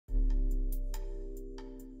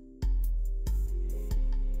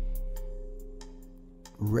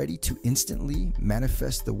Ready to instantly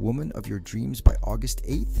manifest the woman of your dreams by August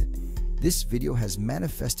 8th? This video has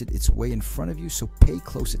manifested its way in front of you, so pay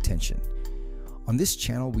close attention. On this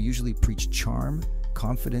channel, we usually preach charm,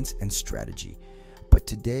 confidence, and strategy. But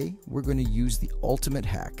today, we're going to use the ultimate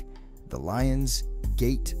hack, the Lion's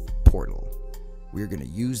Gate portal. We're going to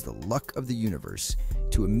use the luck of the universe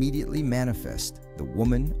to immediately manifest the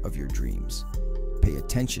woman of your dreams. Pay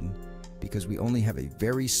attention, because we only have a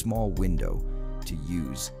very small window to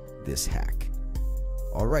use this hack.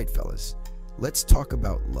 All right, fellas, let's talk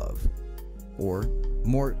about love, or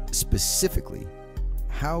more specifically,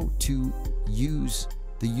 how to use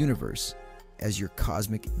the universe as your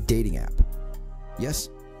cosmic dating app. Yes,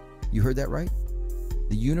 you heard that right.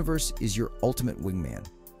 The universe is your ultimate wingman.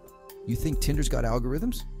 You think Tinder's got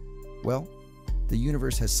algorithms? Well, the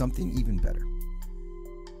universe has something even better.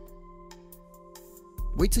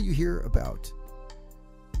 Wait till you hear about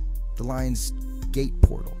the Lion's Gate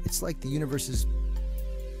portal. It's like the universe's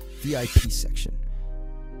VIP section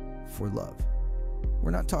for love.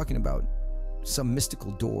 We're not talking about some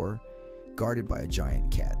mystical door guarded by a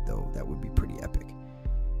giant cat, though that would be pretty epic.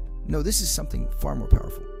 No, this is something far more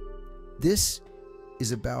powerful. This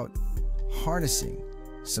is about harnessing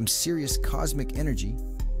some serious cosmic energy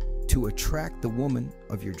to attract the woman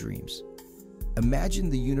of your dreams. Imagine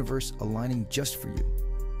the universe aligning just for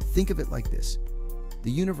you. Think of it like this.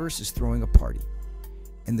 The universe is throwing a party,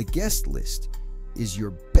 and the guest list is your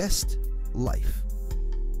best life.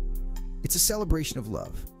 It's a celebration of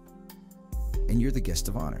love, and you're the guest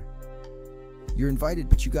of honor. You're invited,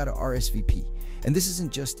 but you got to RSVP. And this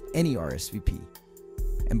isn't just any RSVP.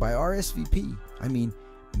 And by RSVP, I mean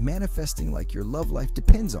manifesting like your love life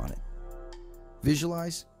depends on it.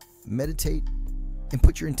 Visualize, meditate, and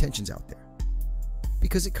put your intentions out there.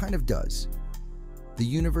 Because it kind of does. The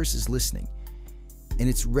universe is listening, and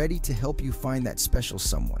it's ready to help you find that special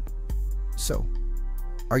someone. So,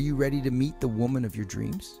 are you ready to meet the woman of your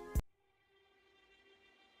dreams?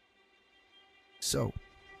 So,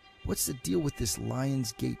 what's the deal with this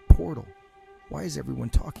Lion's Gate portal? Why is everyone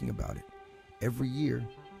talking about it? Every year,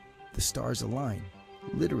 the stars align,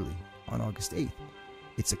 literally, on August 8th.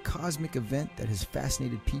 It's a cosmic event that has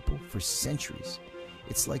fascinated people for centuries.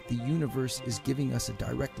 It's like the universe is giving us a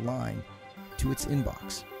direct line to its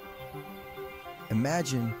inbox.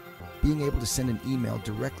 Imagine being able to send an email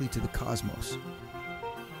directly to the cosmos.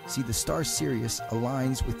 See, the star Sirius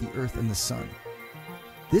aligns with the Earth and the Sun.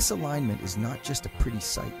 This alignment is not just a pretty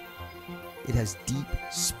sight. It has deep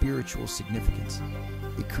spiritual significance.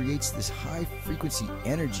 It creates this high-frequency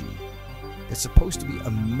energy that's supposed to be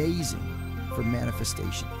amazing for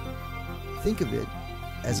manifestation. Think of it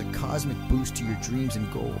as a cosmic boost to your dreams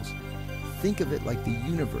and goals. Think of it like the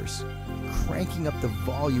universe cranking up the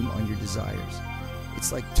volume on your desires.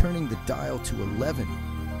 It's like turning the dial to 11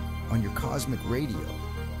 on your cosmic radio.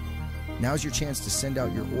 Now's your chance to send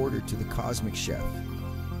out your order to the cosmic chef.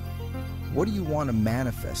 What do you want to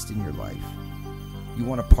manifest in your life? You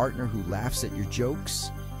want a partner who laughs at your jokes?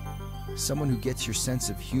 Someone who gets your sense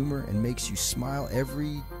of humor and makes you smile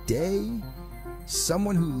every day?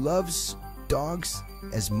 Someone who loves dogs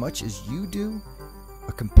as much as you do?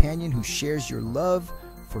 A companion who shares your love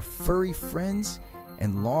for furry friends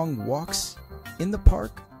and long walks in the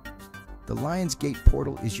park? The Lion's Gate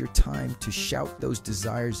portal is your time to shout those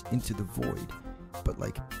desires into the void, but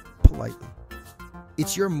like politely.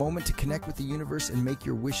 It's your moment to connect with the universe and make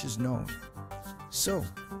your wishes known. So,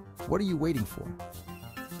 what are you waiting for?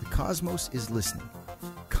 The cosmos is listening.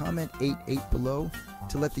 Comment 88 below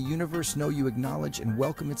to let the universe know you acknowledge and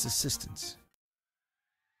welcome its assistance.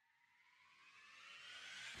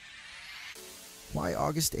 Why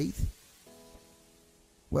August 8th?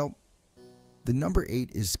 Well, the number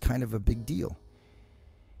 8 is kind of a big deal.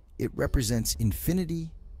 It represents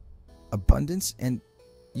infinity, abundance, and,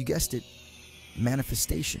 you guessed it,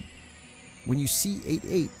 manifestation. When you see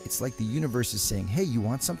 88, it's like the universe is saying, hey, you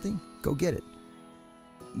want something? Go get it.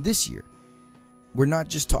 This year, we're not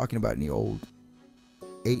just talking about any old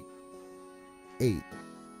 8.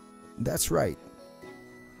 That's right.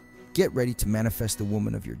 Get ready to manifest the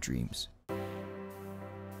woman of your dreams.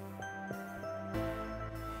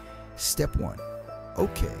 Step 1.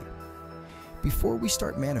 Okay. Before we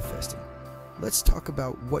start manifesting, let's talk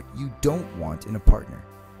about what you don't want in a partner.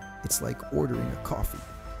 It's like ordering a coffee.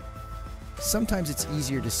 Sometimes it's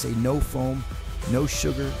easier to say no foam, no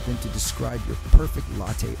sugar than to describe your perfect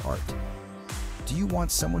latte art. Do you want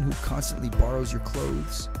someone who constantly borrows your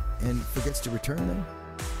clothes and forgets to return them?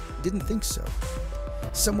 Didn't think so.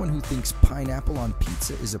 Someone who thinks pineapple on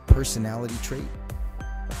pizza is a personality trait?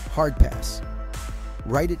 Hard pass.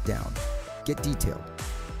 Write it down. Get detailed.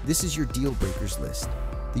 This is your deal breakers list.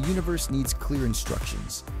 The universe needs clear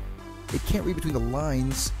instructions. It can't read between the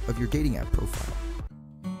lines of your dating app profile.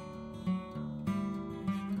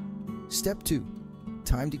 Step 2.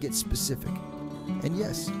 Time to get specific. And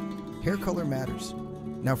yes, hair color matters.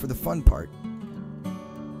 Now for the fun part.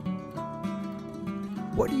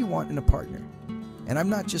 What do you want in a partner? And I'm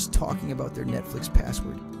not just talking about their Netflix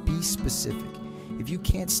password. Be specific. If you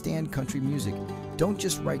can't stand country music, don't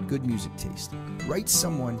just write good music taste. Write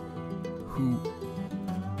someone who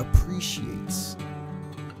appreciates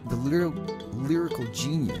the lyrical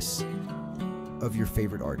genius of your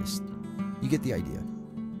favorite artist. You get the idea.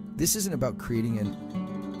 This isn't about creating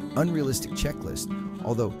an unrealistic checklist,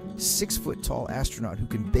 although 6-foot-tall astronaut who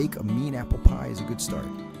can bake a mean apple pie is a good start.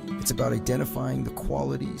 It's about identifying the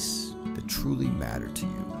qualities that truly matter to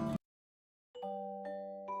you.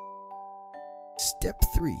 Step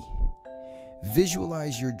 3.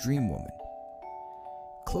 Visualize your dream woman.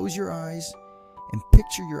 Close your eyes and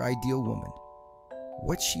picture your ideal woman.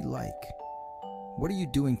 What's she like? What are you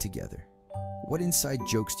doing together? What inside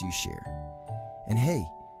jokes do you share? And hey,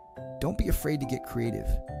 don't be afraid to get creative.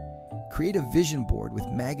 Create a vision board with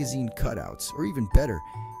magazine cutouts, or even better,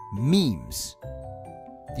 memes.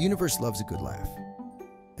 The universe loves a good laugh.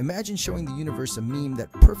 Imagine showing the universe a meme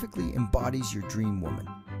that perfectly embodies your dream woman.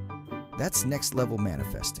 That's next level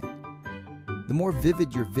manifesting. The more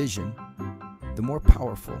vivid your vision, the more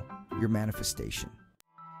powerful your manifestation.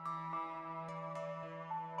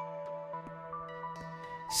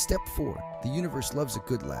 Step 4. The universe loves a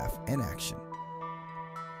good laugh and action.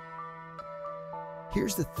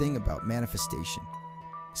 Here's the thing about manifestation.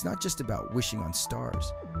 It's not just about wishing on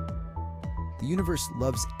stars. The universe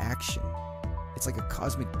loves action. It's like a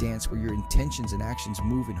cosmic dance where your intentions and actions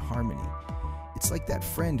move in harmony. It's like that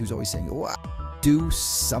friend who's always saying, "Oh, do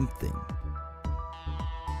something,"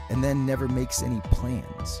 and then never makes any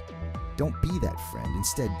plans. Don't be that friend.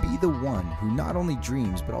 Instead, be the one who not only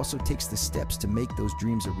dreams, but also takes the steps to make those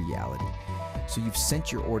dreams a reality. So you've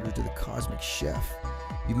sent your order to the cosmic chef.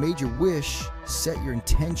 You've made your wish, set your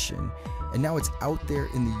intention, and now it's out there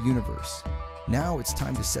in the universe. Now it's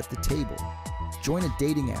time to set the table. Join a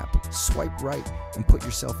dating app, swipe right, and put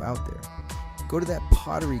yourself out there. Go to that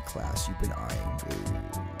pottery class you've been eyeing.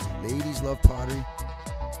 Ladies love pottery.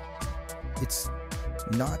 It's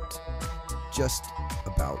not just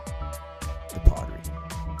about the pottery.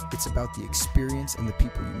 It's about the experience and the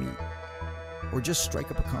people you meet. Or just strike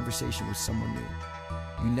up a conversation with someone new.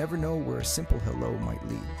 You never know where a simple hello might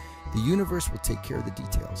lead. The universe will take care of the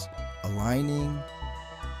details, aligning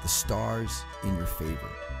the stars in your favor.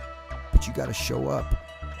 But you got to show up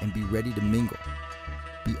and be ready to mingle.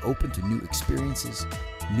 Be open to new experiences,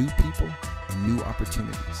 new people, and new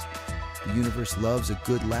opportunities. The universe loves a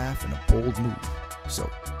good laugh and a bold move. So,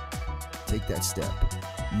 take that step,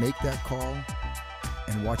 make that call,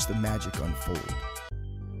 and watch the magic unfold.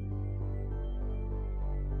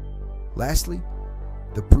 Lastly,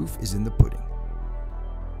 the proof is in the pudding.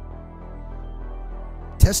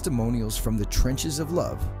 Testimonials from the trenches of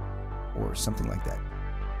love, or something like that.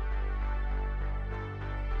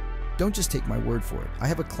 Don't just take my word for it. I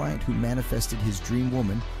have a client who manifested his dream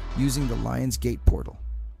woman using the Lion's Gate portal.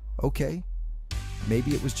 Okay,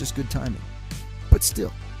 maybe it was just good timing, but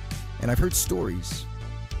still. And I've heard stories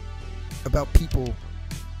about people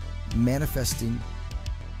manifesting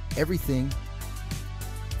everything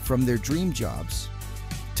from their dream jobs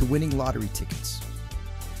to winning lottery tickets,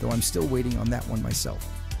 though I'm still waiting on that one myself.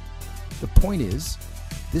 The point is,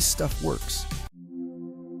 this stuff works.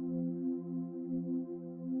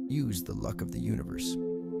 Use the luck of the universe.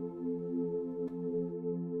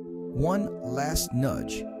 One last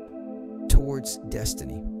nudge towards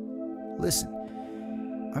destiny. Listen,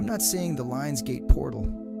 I'm not saying the Lion's Gate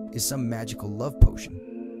portal is some magical love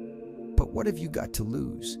potion, but what have you got to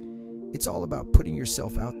lose? It's all about putting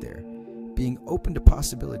yourself out there, being open to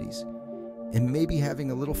possibilities, and maybe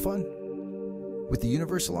having a little fun with the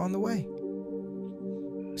universe along the way.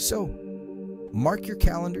 So, mark your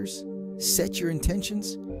calendars, set your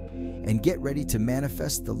intentions, and get ready to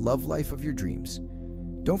manifest the love life of your dreams.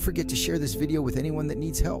 Don't forget to share this video with anyone that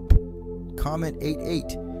needs help. Comment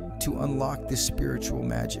 88 to unlock this spiritual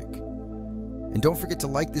magic. And don't forget to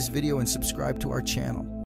like this video and subscribe to our channel.